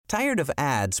Tired of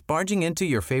ads barging into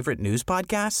your favorite news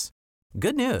podcasts?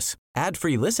 Good news.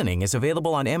 Ad-free listening is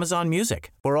available on Amazon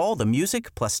Music for all the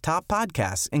music plus top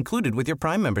podcasts included with your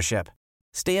Prime membership.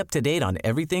 Stay up to date on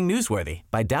everything newsworthy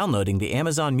by downloading the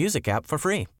Amazon Music app for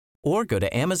free or go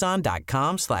to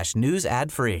amazon.com/news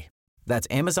ad free. That's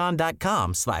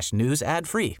amazon.com/news ad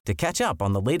free to catch up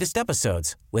on the latest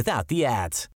episodes without the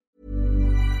ads.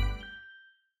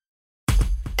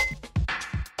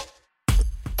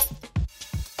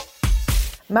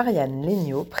 Marianne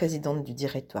Legnaud, présidente du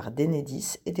directoire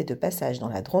d'Enedis, était de passage dans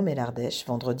la Drôme et l'Ardèche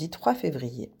vendredi 3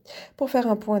 février pour faire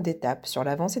un point d'étape sur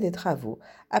l'avancée des travaux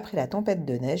après la tempête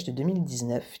de neige de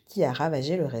 2019 qui a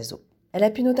ravagé le réseau. Elle a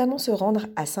pu notamment se rendre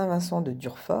à Saint-Vincent de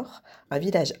Durfort, un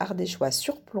village ardéchois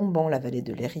surplombant la vallée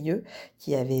de l'Eyrieux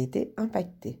qui avait été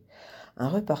impacté. Un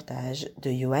reportage de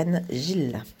Johan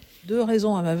Gilles. 2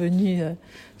 raisons à ma venue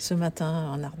ce matin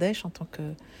en Ardèche en tant que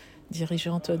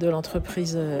dirigeante de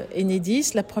l'entreprise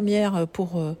Enedis. La première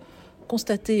pour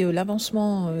constater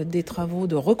l'avancement des travaux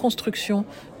de reconstruction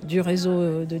du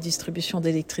réseau de distribution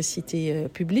d'électricité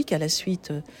publique à la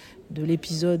suite de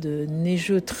l'épisode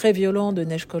neigeux très violent de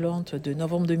neige collante de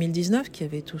novembre 2019 qui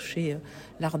avait touché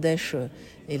l'Ardèche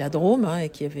et la Drôme et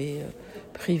qui avait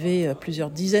privé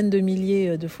plusieurs dizaines de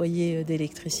milliers de foyers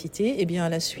d'électricité. Et bien à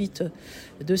la suite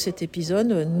de cet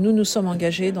épisode, nous nous sommes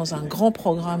engagés dans un grand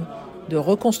programme de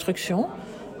reconstruction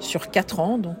sur 4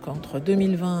 ans, donc entre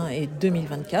 2020 et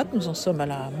 2024. Nous en sommes à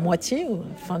la moitié,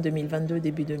 fin 2022,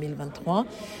 début 2023.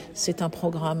 C'est un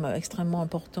programme extrêmement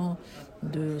important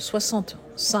de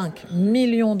 65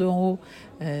 millions d'euros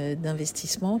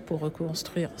d'investissement pour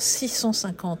reconstruire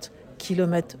 650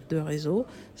 kilomètres de réseau,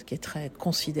 ce qui est très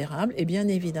considérable. Et bien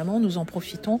évidemment, nous en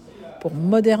profitons pour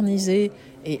moderniser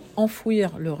et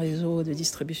enfouir le réseau de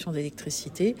distribution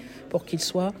d'électricité pour qu'il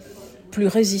soit plus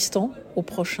résistant aux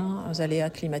prochains aléas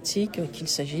climatiques, qu'il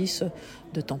s'agisse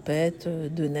de tempêtes,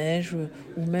 de neige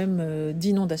ou même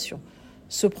d'inondations.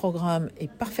 Ce programme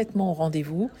est parfaitement au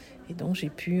rendez-vous et donc j'ai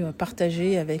pu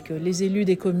partager avec les élus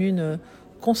des communes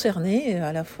concernées,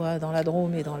 à la fois dans la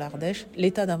Drôme et dans l'Ardèche,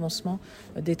 l'état d'avancement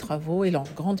des travaux et leur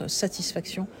grande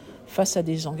satisfaction face à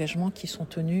des engagements qui sont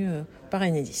tenus par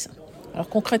Enedis. Alors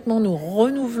concrètement, nous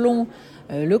renouvelons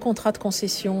le contrat de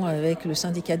concession avec le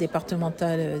syndicat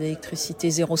départemental d'électricité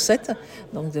 07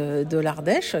 donc de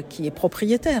l'Ardèche, qui est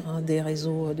propriétaire des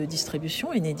réseaux de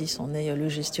distribution. Enedis en est le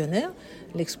gestionnaire,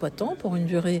 l'exploitant, pour une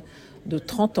durée de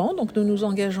 30 ans. Donc nous nous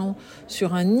engageons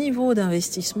sur un niveau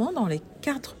d'investissement dans les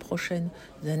 4 prochaines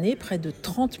années, près de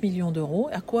 30 millions d'euros.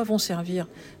 À quoi vont servir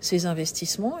ces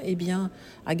investissements ? Eh bien,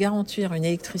 à garantir une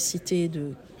électricité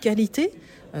de qualité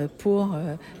pour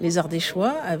les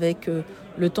Ardéchois, avec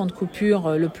le temps de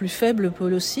coupure le plus faible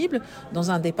possible, dans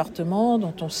un département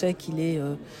dont on sait qu'il est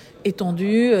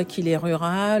étendu, qu'il est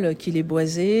rural, qu'il est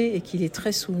boisé et qu'il est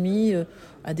très soumis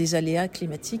à des aléas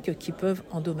climatiques qui peuvent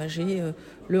endommager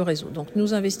le réseau. Donc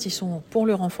nous investissons pour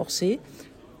le renforcer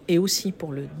et aussi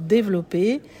pour le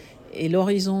développer. Et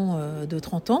l'horizon de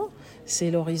 30 ans,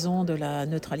 c'est l'horizon de la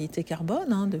neutralité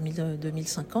carbone,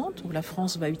 2050, où la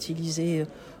France va utiliser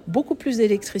beaucoup plus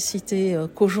d'électricité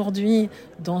qu'aujourd'hui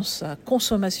dans sa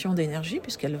consommation d'énergie,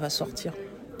 puisqu'elle va sortir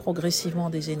progressivement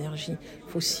des énergies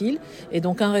fossiles. Et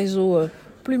donc un réseau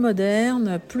plus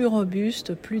moderne, plus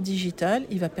robuste, plus digital.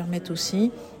 Il va permettre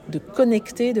aussi de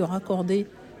connecter, de raccorder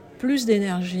plus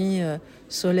d'énergie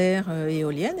solaire et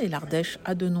éolienne, et l'Ardèche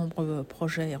a de nombreux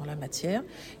projets en la matière,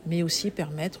 mais aussi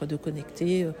permettre de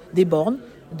connecter des bornes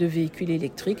de véhicules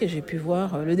électriques. Et j'ai pu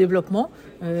voir le développement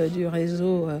du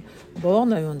réseau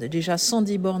bornes. On a déjà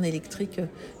 110 bornes électriques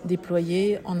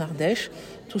déployées en Ardèche.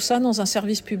 Tout ça dans un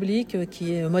service public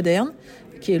qui est moderne,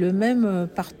 qui est le même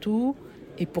partout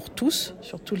et pour tous,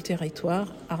 sur tout le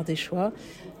territoire ardéchois.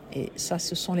 Et ça,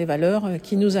 ce sont les valeurs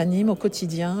qui nous animent au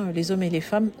quotidien, les hommes et les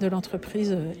femmes de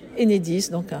l'entreprise Enedis.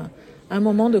 Donc un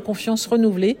moment de confiance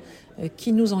renouvelée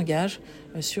qui nous engage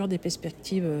sur des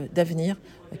perspectives d'avenir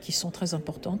qui sont très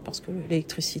importantes, parce que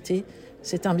l'électricité,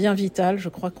 c'est un bien vital. Je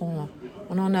crois qu'on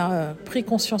en a pris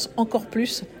conscience encore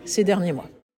plus ces derniers mois.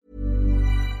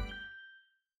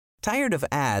 Tired of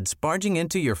ads barging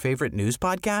into your favorite news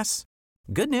podcasts?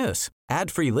 Good news.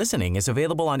 Ad-free listening is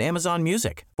available on Amazon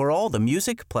Music for all the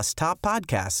music plus top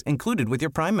podcasts included with your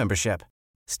Prime membership.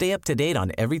 Stay up to date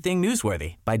on everything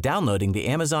newsworthy by downloading the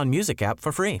Amazon Music app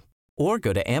for free or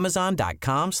go to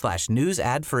amazon.com/news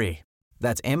ad free.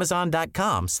 That's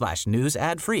amazon.com/news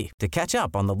ad free to catch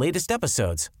up on the latest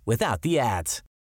episodes without the ads.